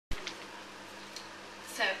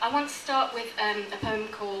So I want to start with a poem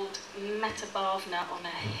called Metta Bhavan on a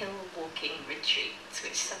hill walking retreat,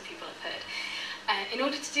 which some people have heard. In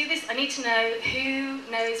order to do this, I need to know who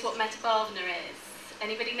knows what Metta Bhavan is.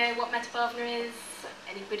 Anybody know what Metta Bhavan is?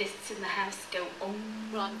 Any Buddhists in the house go, oh.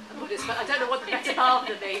 Well, I'm a Buddhist, but I don't know what Metta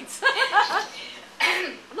Bhavan means.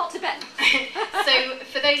 I'm not Tibetan. So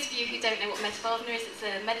for those of you who don't know what Metta Bhavan is, it's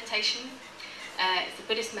a meditation. It's a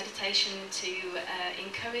Buddhist meditation to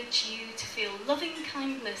encourage you to feel loving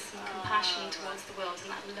kindness and compassion towards the world, and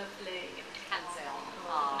that lovely. Nice.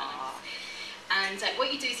 And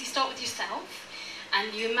what you do is you start with yourself,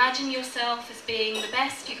 and you imagine yourself as being the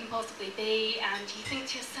best you can possibly be, and you think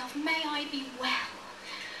to yourself, may I be well,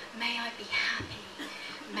 may I be happy,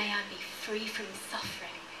 may I be free from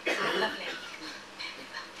suffering. Lovely.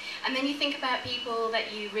 And then you think about people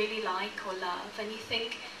that you really like or love, and you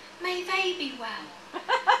think, may they be well,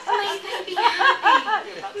 may they be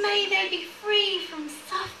happy, may they be free from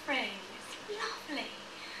suffering. It's lovely.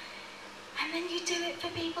 And then you do it for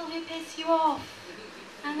people who piss you off.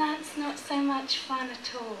 And that's not so much fun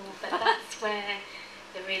at all, but that's where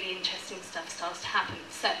the really interesting stuff starts to happen.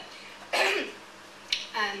 So,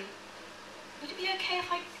 would it be okay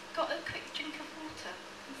if I got a quick drink of water?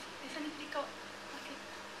 Has anybody got like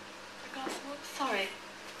a glass of water? Sorry.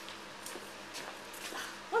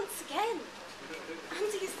 Once again,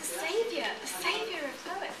 Andy is the saviour of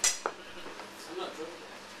poets. I'm not drunk.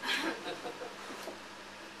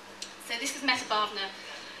 So this is Metta Bhavan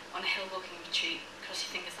on a hill walking retreat. Cross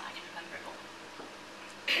your fingers that I can remember it all.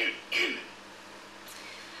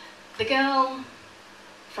 The girl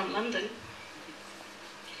from London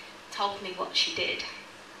told me what she did.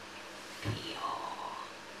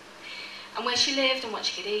 And where she lived, and what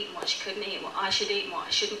she could eat, and what she couldn't eat, and what I should eat, and what I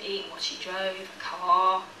shouldn't eat, and what she drove, a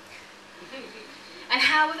car. And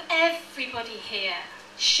how of everybody here,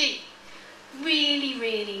 she really,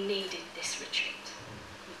 really needed this retreat.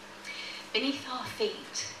 Beneath our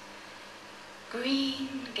feet,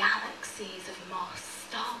 green galaxies of moss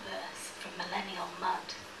starburst from millennial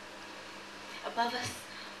mud. Above us,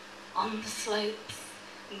 on the slopes,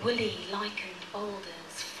 woolly lichened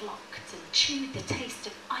boulders flocked and chewed the taste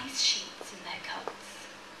of ice sheets in their cups.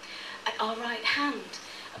 At our right hand,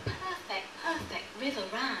 a perfect river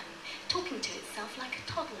ran, talking to itself like a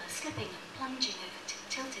toddler, slipping and plunging over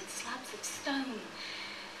tilted slabs of stone.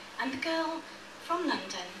 And the girl from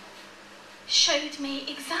London showed me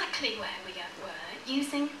exactly where we were,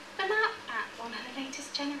 using the map app on her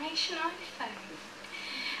latest generation iPhone.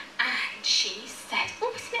 And she said,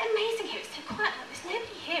 oh, isn't it amazing here? It's so quiet, like there's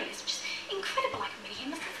nobody here. It's just incredible. I can really hear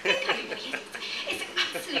myself think everybody here. It's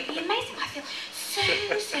absolutely amazing. I feel so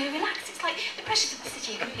relaxed. It's like the pressures of the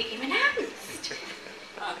city are completely renounced.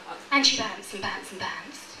 And she bounced and bounced and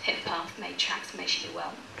bounced, hit the path, made tracks, and may she be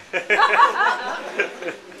well. May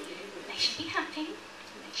she be happy,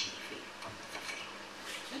 may she be free from suffering.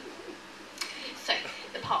 So,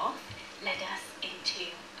 the path led us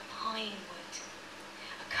into a pine wood,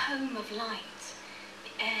 a comb of light.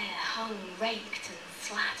 The air hung raked and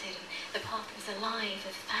slatted, and the path was alive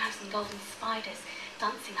with 1,000 golden spiders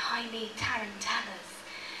dancing high-kneed tarantellas.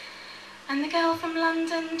 And the girl from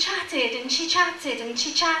London chatted and she chatted and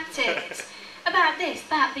she chatted about this,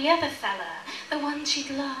 that, the other fella, the one she'd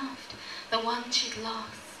loved, the one she'd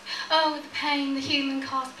lost. Oh, the pain, the human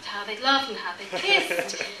cost, but how they loved and how they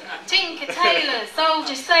kissed. Tinker, tailor,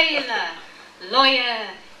 soldier, sailor,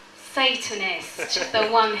 lawyer, Satanist, the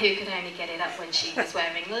one who could only get it up when she was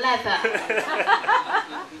wearing leather.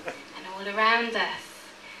 And all around us,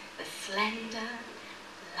 the slender,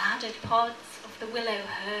 laddered pods of the willow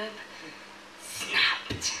herb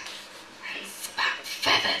snapped and spat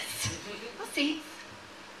feathers.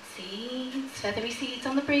 Seeds, feathery seeds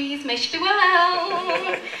on the breeze. May she be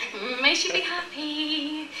well, may she be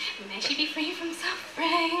happy, may she be free from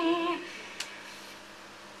suffering.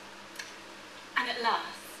 And at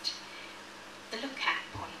last, the lookout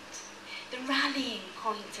point, the rallying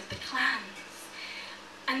point of the clans,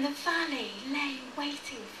 and the valley lay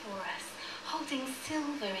waiting for us, holding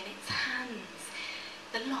silver in its hands,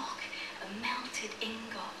 the lock a melted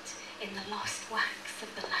ingot in the lost wax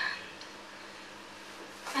of the land.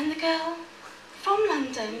 And the girl from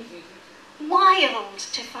London, wild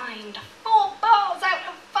to find 4 bars out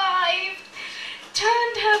of 5,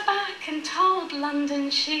 turned her back and told London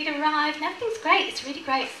she'd arrived. And everything's great, it's really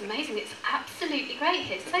great, it's amazing, it's absolutely great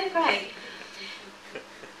here, so great.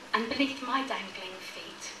 And beneath my dangling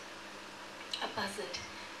feet, a buzzard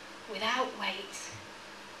without weight,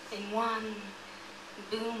 in one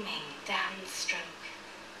booming downstroke,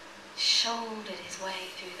 shouldered his way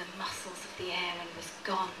through the muscles of the air and was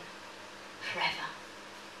gone forever.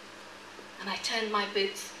 And I turned my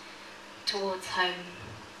boots towards home,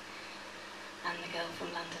 and the girl from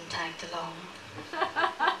London tagged along.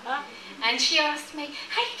 And she asked me,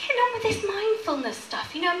 how are you getting on with this mindfulness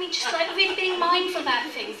stuff? You know what I mean? Just like really being mindful about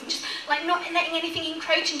things and just like not letting anything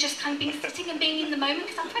encroach and just kind of being sitting and being in the moment,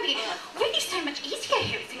 because I'm finding it really so much easier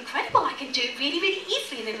here. It's incredible. I can do it really, really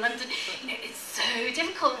easily. And in London, you know, it's so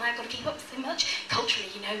difficult and I've got to keep up so much culturally,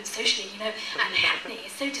 you know, and socially, you know, and happening.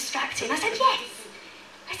 It's so distracting. I said, yes.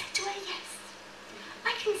 I said to her, yes.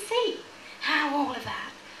 I can see how all of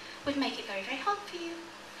that would make it very, very hard for you.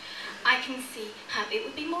 I can see how it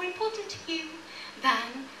would be more important to you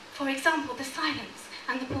than, for example, the silence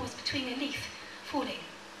and the pause between a leaf falling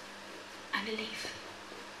and a leaf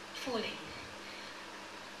falling,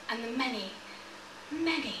 and the many,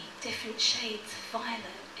 many different shades of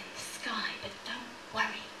violet in the sky. But don't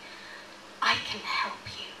worry, I can help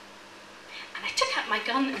you. And I took out my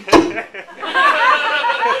gun and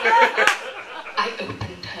I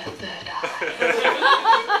opened her third eye.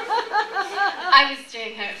 I was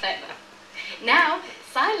doing her a favour. Now,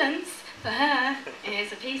 silence for her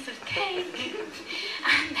is a piece of cake.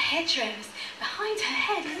 And the hedgerows behind her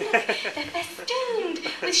head, look, they're festooned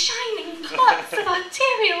with shining clots of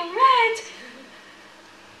arterial red.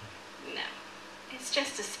 No, it's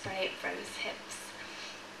just a spray of rose hips.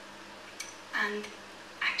 And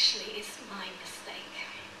actually, it's my mistake.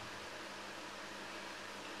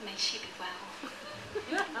 May she be well.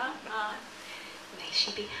 May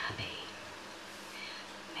she be happy.